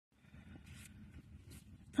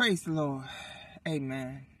Praise the Lord.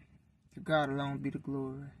 Amen. To God alone be the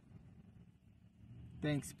glory.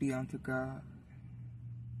 Thanks be unto God.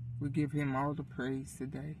 We give him all the praise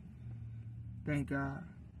today. Thank God.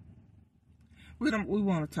 We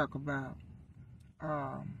want to talk about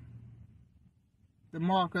the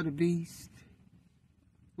mark of the beast.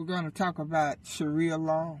 We're going to talk about Sharia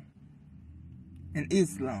law and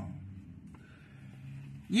Islam.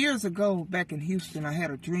 Years ago, back in Houston, I had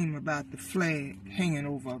a dream about the flag hanging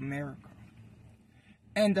over America.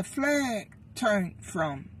 And the flag turned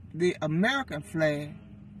from the American flag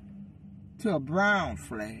to a brown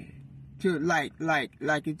flag, to like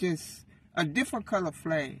it just a different color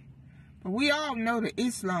flag. But we all know that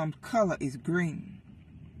Islam's color is green.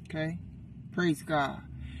 Okay? Praise God.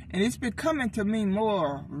 And it's becoming to me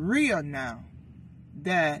more real now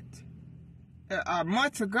that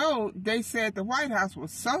months ago, they said the White House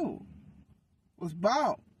was sold, was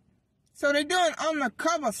bought. So they're doing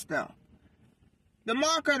undercover stuff. The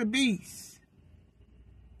mark of the beast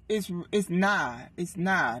is nigh. It's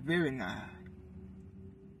nigh, very nigh.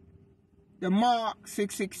 The mark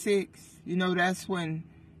 666, you know, that's when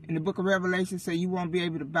in the book of Revelation say you won't be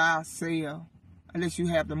able to buy or sell unless you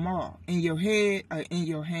have the mark in your head or in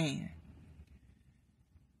your hand.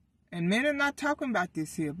 And men are not talking about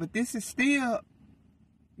this here, but this is still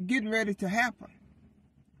getting ready to happen.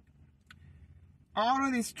 All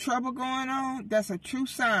of this trouble going on, that's a true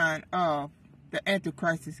sign of the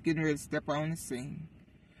Antichrist is getting ready to step on the scene.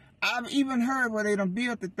 I've even heard where they done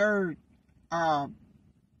built the third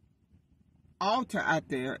altar out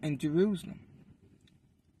there in Jerusalem.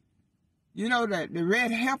 You know that the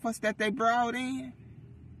red heifers that they brought in,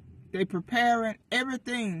 they preparing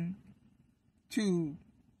everything to,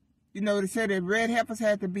 you know, they said that red heifers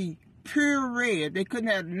had to be pure red. They couldn't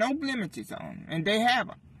have no blemishes on them, and they have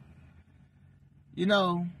them. You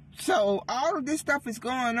know, so all of this stuff is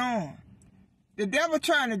going on. The devil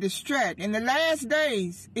trying to distract. In the last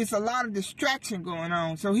days, it's a lot of distraction going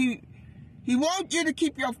on. So he wants you to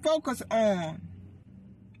keep your focus on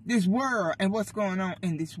this world and what's going on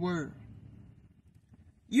in this world.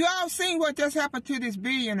 You all seen what just happened to this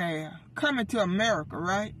billionaire coming to America,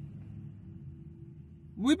 right?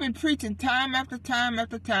 We've been preaching time after time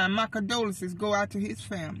after time. My condolences go out to his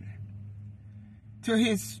family. To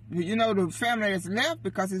his, you know, the family that's left,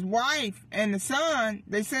 because his wife and the son,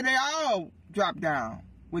 they said they all dropped down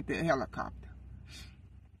with the helicopter.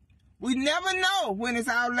 We never know when it's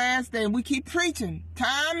our last day. We keep preaching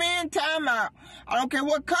time in, time out. I don't care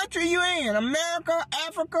what country you're in, America,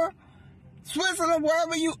 Africa, Switzerland,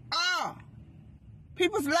 wherever you are.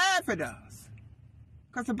 People's laugh at us.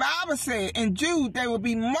 Because the Bible said in Jude they will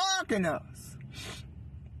be marking us.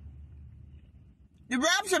 The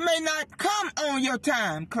rapture may not come on your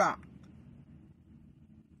time clock.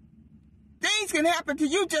 Things can happen to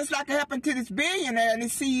you just like it happened to this billionaire and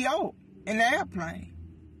this CEO in the airplane.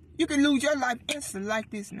 You can lose your life instantly like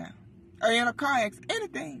this now. Or in a car accident,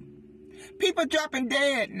 anything. People dropping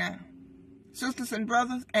dead now. Sisters and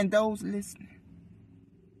brothers and those listening.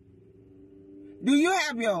 Do you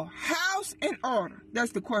have your house in order?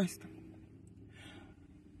 That's the question.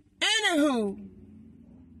 Anywho,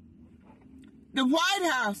 the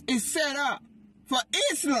White House is set up for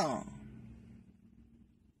Islam.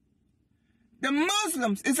 The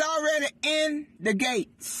Muslims is already in the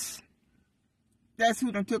gates. That's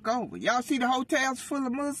who done took over. Y'all see the hotels full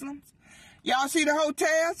of Muslims? Y'all see the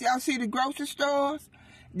hotels? Y'all see the grocery stores?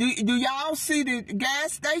 Do y'all see the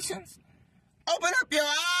gas stations? Open up your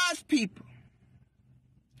eyes, people.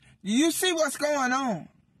 Do you see what's going on?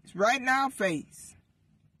 It's right in our face.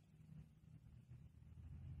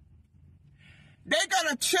 They're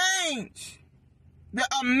going to change the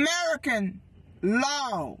American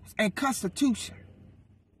laws and constitution.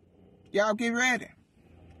 Y'all get ready.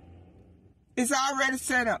 It's already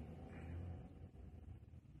set up.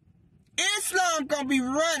 Islam going to be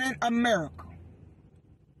running America.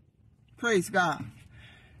 Praise God.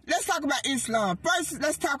 Let's talk about Islam. First,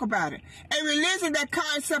 let's talk about it. A religion that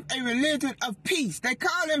calls itself a religion of peace. They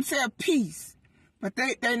call themselves peace, but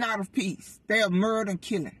they're not of peace. They are murder and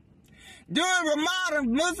killing. During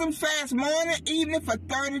Ramadan, Muslims fast morning, evening for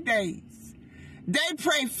 30 days. They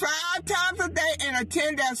pray 5 times a day and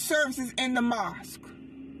attend their services in the mosque.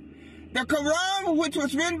 The Quran, which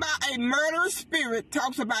was written by a murderous spirit,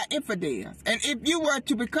 talks about infidels. And if you were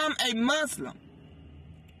to become a Muslim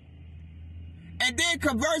and then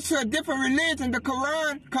convert to a different religion, the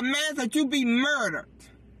Quran commands that you be murdered.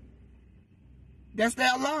 That's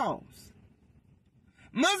their laws.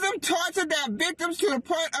 Muslims torture their victims to the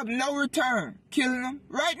point of no return, killing them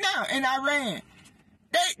right now in Iran.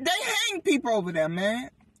 They hang people over there, man.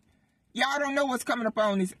 Y'all don't know what's coming up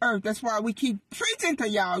on this earth. That's why we keep preaching to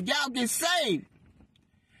y'all. Y'all get saved.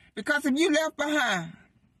 Because if you left behind,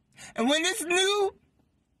 and when this new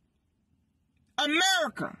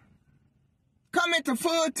America come into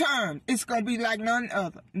full term, it's going to be like none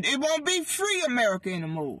other. It won't be free America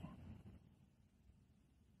anymore.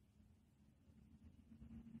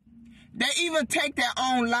 They even take their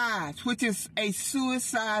own lives, which is a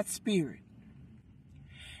suicide spirit.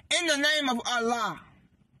 In the name of Allah,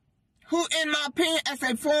 who in my opinion, as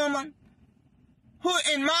a foreman, who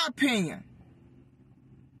in my opinion,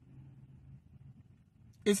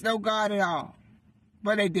 is no God at all,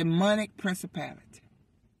 but a demonic principality.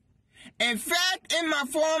 In fact, in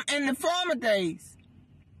the former days,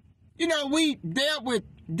 we dealt with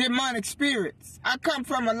demonic spirits. I come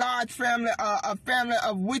from a large family, a family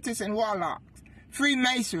of witches and warlocks,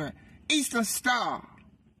 Freemasonry, Eastern Star.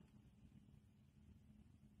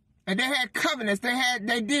 And they had covenants.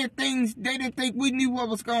 They did things they didn't think we knew what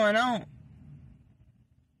was going on.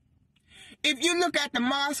 If you look at the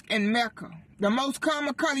mosque in Mecca, the most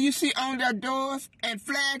common color you see on their doors and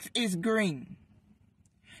flags is green.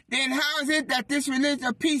 Then how is it that this religion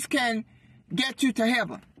of peace can get you to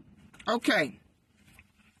heaven? Okay.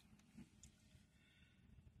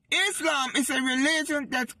 Islam is a religion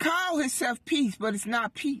that's called itself peace, but it's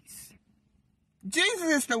not peace. Jesus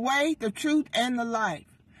is the way, the truth, and the life.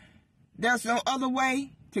 There's no other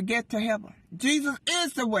way to get to heaven. Jesus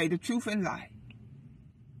is the way, the truth, and life.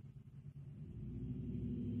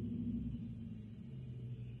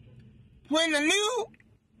 When the new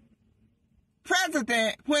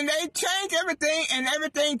president, when they change everything and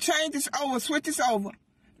everything changes over, switches over,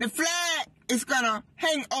 the flag is going to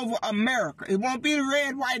hang over America. It won't be the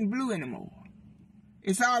red, white, and blue anymore.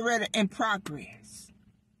 It's already in progress.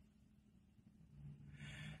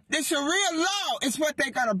 The Sharia law is what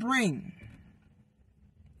they're going to bring.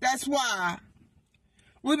 That's why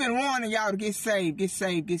we've been warning y'all to get saved, get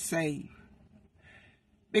saved, get saved.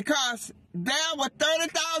 Because there were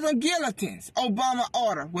 30,000 guillotines Obama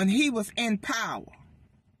ordered when he was in power.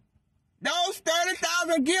 Those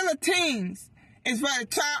 30,000 guillotines is for to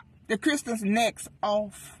chop the Christians' necks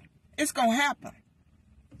off. It's going to happen.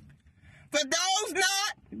 For those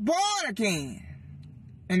not born again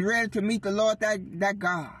and ready to meet the Lord that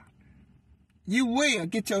God, you will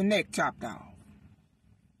get your neck chopped off.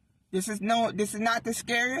 This is not the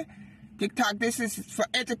scary TikTok. This is for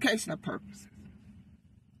educational purposes.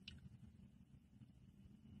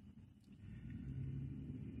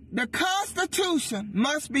 The Constitution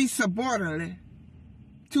must be subordinate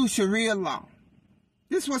to Sharia law.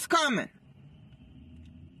 This was coming.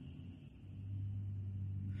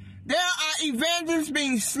 There are evangelists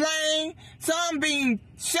being slain, some being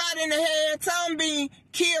shot in the head, some being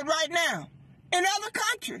killed right now in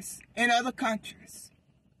other countries.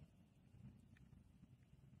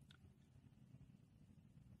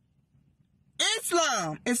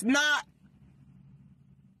 Islam is not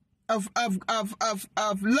of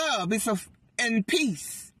love. It's and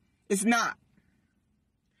peace. It's not.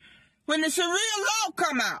 When the Sharia law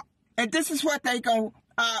come out, and this is what they gonna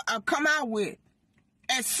come out with,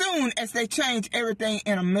 as soon as they change everything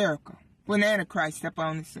in America, when the Antichrist step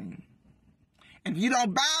on the scene. And if you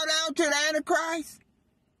don't bow down to the Antichrist,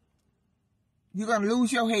 you're gonna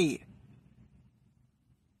lose your head.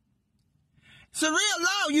 Sharia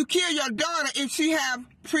law, you kill your daughter if she have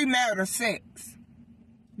premarital sex.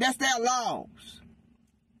 That's their laws.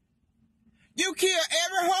 You kill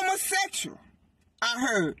every homosexual, I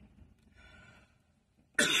heard.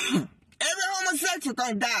 Every homosexual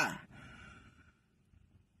gonna die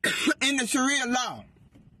in the Sharia law.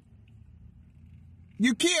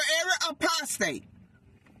 You kill every apostate.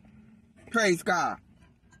 Praise God.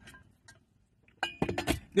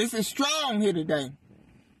 This is strong here today.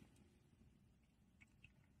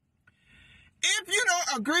 If you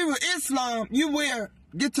don't agree with Islam, you will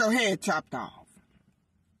get your head chopped off.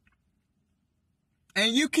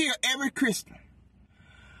 And you kill every Christian.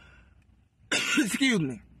 Excuse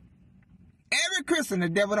me. Every Christian, the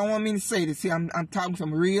devil don't want me to say this. See, I'm talking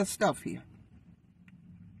some real stuff here.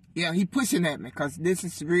 Yeah, he pushing at me because this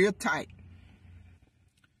is real tight.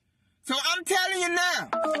 So I'm telling you now,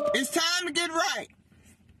 it's time to get right.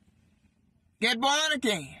 Get born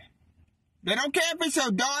again. They don't care if it's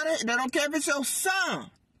your daughter. They don't care if it's your son.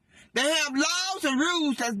 They have laws and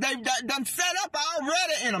rules that they've done set up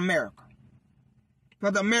already in America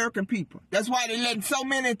for the American people. That's why they're letting so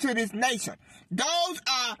many into this nation. Those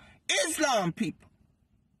are Islam people.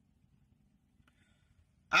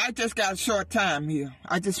 I just got a short time here.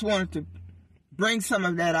 I just wanted to bring some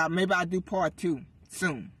of that out. Maybe I'll do part 2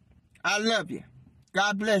 soon. I love you.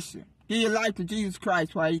 God bless you. Give your life to Jesus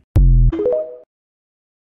Christ while you